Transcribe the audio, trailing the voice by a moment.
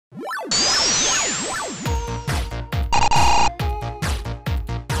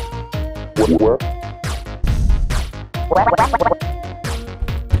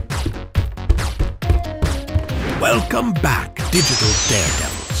Welcome back, digital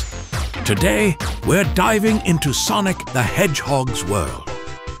daredevils. Today, we're diving into Sonic the Hedgehog's world.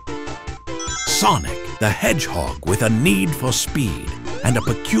 Sonic the Hedgehog with a need for speed and a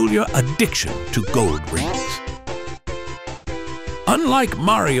peculiar addiction to gold rings. Unlike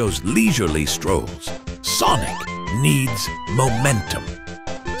Mario's leisurely strolls, Sonic needs momentum.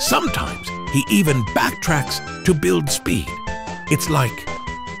 Sometimes he even backtracks to build speed. It's like,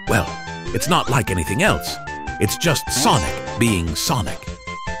 well, it's not like anything else. It's just Sonic being Sonic.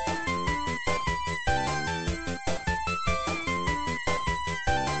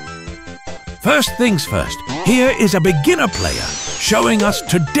 First things first, here is a beginner player showing us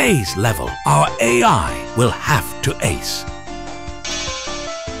today's level our AI will have to ace.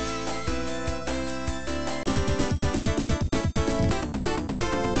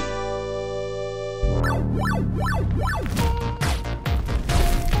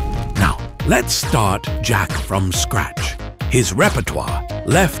 Now, let's start Jack from scratch. His repertoire: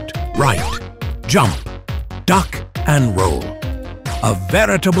 left, right, jump, duck, and roll. A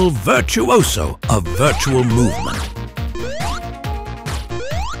veritable virtuoso of virtual movement.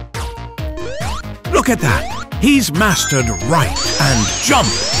 Look at that! He's mastered right and jump.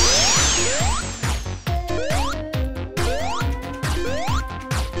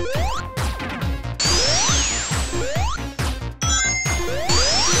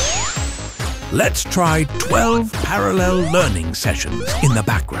 Let's try 12 parallel learning sessions in the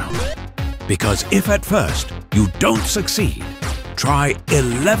background. Because if at first you don't succeed, try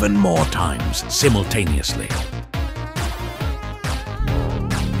 11 more times simultaneously.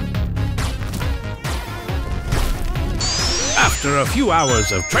 After a few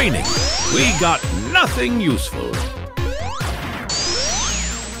hours of training, we got nothing useful.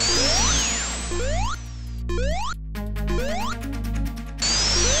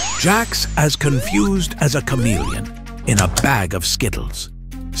 Jack's as confused as a chameleon in a bag of Skittles.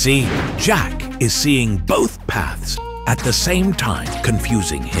 See, Jack is seeing both paths at the same time,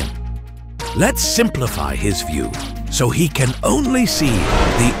 confusing him. Let's simplify his view so he can only see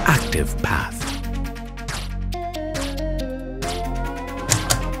the active path.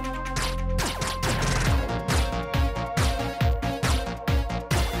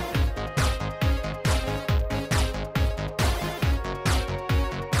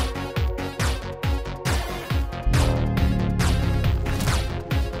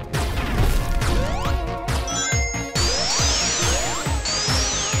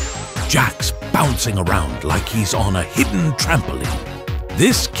 Jack's bouncing around like he's on a hidden trampoline.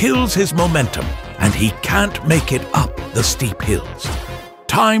 This kills his momentum, and he can't make it up the steep hills.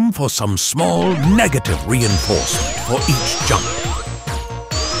 Time for some small negative reinforcement for each jump.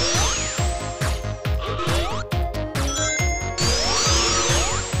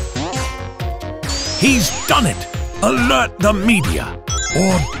 He's done it! Alert the media!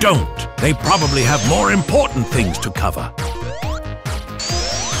 Or don't. They probably have more important things to cover.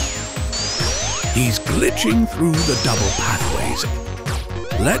 He's glitching through the double pathways.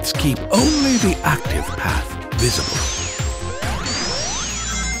 Let's keep only the active path visible.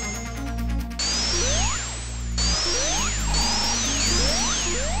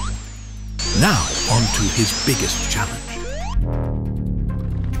 Now, on to his biggest challenge.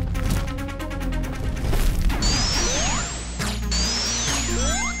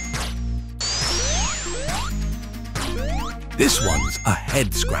 This one's a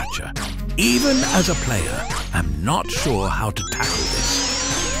head-scratcher. Even as a player, I'm not sure how to tackle this.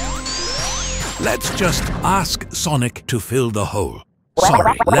 Let's just ask Sonic to fill the hole.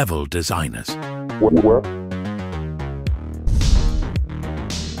 Sorry, level designers.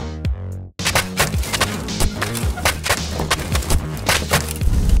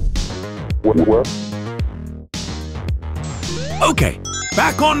 Okay,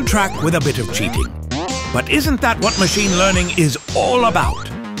 back on track with a bit of cheating. But isn't that what machine learning is all about?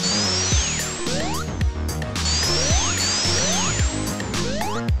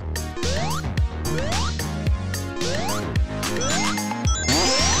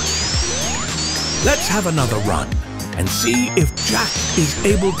 Let's have another run and see if Jack is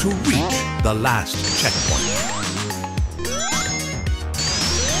able to reach the last checkpoint.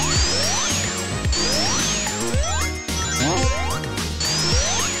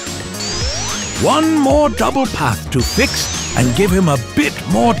 One more double path to fix and give him a bit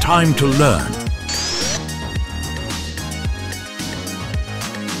more time to learn.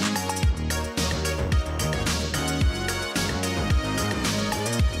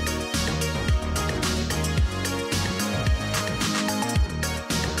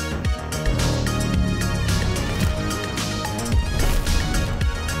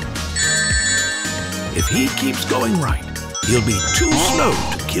 he keeps going right, he'll be too slow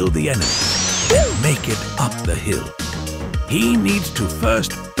to kill the enemies, then make it up the hill. He needs to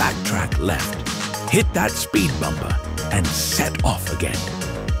first backtrack left, hit that speed bumper, and set off again.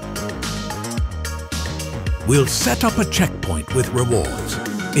 We'll set up a checkpoint with rewards.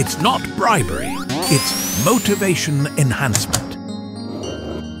 It's not bribery, it's motivation enhancement.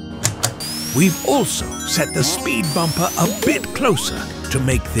 We've also set the speed bumper a bit closer to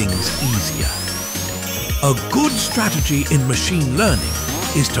make things easier. A good strategy in machine learning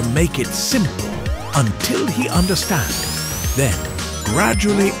is to make it simple until he understands, then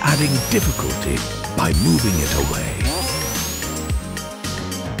gradually adding difficulty by moving it away.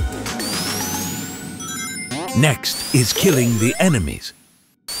 Next is killing the enemies.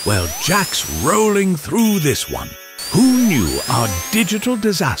 Well, Jack's rolling through this one. Who knew our digital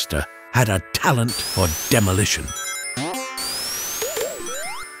disaster had a talent for demolition?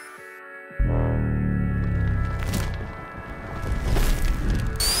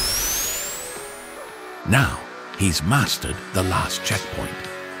 Now he's mastered the last checkpoint.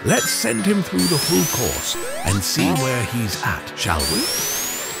 Let's send him through the full course and see where he's at, shall we?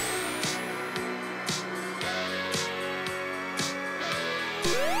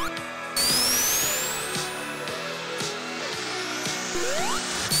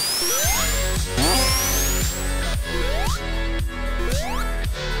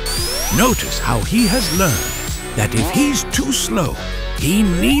 Notice how he has learned that if he's too slow, he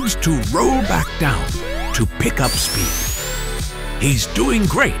needs to roll back down to pick up speed. He's doing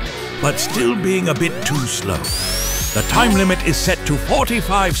great, but still being a bit too slow. The time limit is set to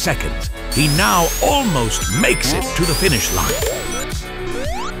 45 seconds. He now almost makes it to the finish line.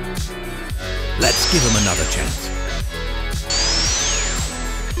 Let's give him another chance.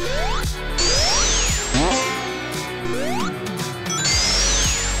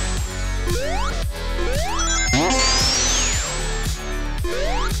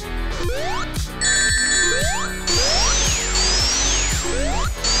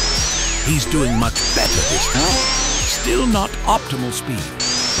 He's doing much better this time. Still not optimal speed,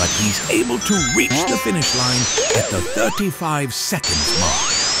 but he's able to reach the finish line at the 35 seconds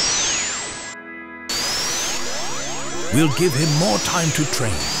mark. We'll give him more time to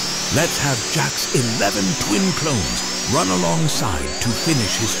train. Let's have Jack's 11 twin clones run alongside to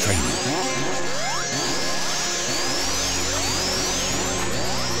finish his training.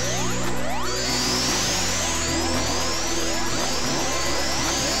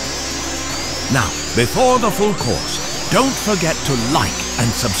 Now, before the full course, don't forget to like and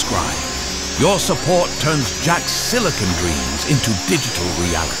subscribe. Your support turns Jack's silicon dreams into digital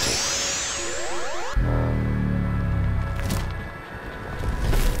reality.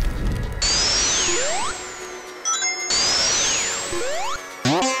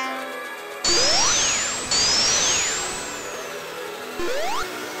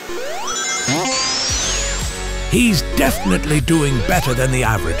 He's definitely doing better than the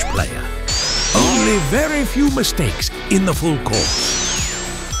average player. Only very few mistakes in the full course.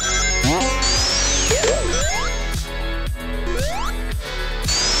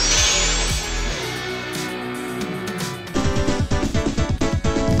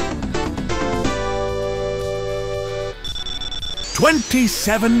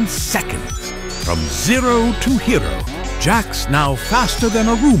 "27 seconds. From zero to hero, Jack's now faster than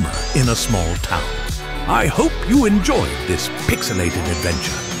a rumor in a small town. I hope you enjoyed this pixelated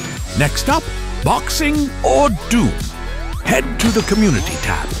adventure. Next up, boxing or doom? Head to the community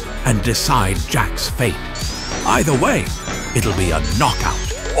tab and decide Jack's fate. Either way, it'll be a knockout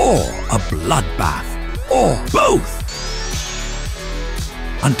or a bloodbath or both.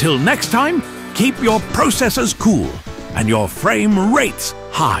 Until next time, keep your processors cool and your frame rates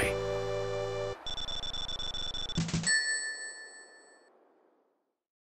high.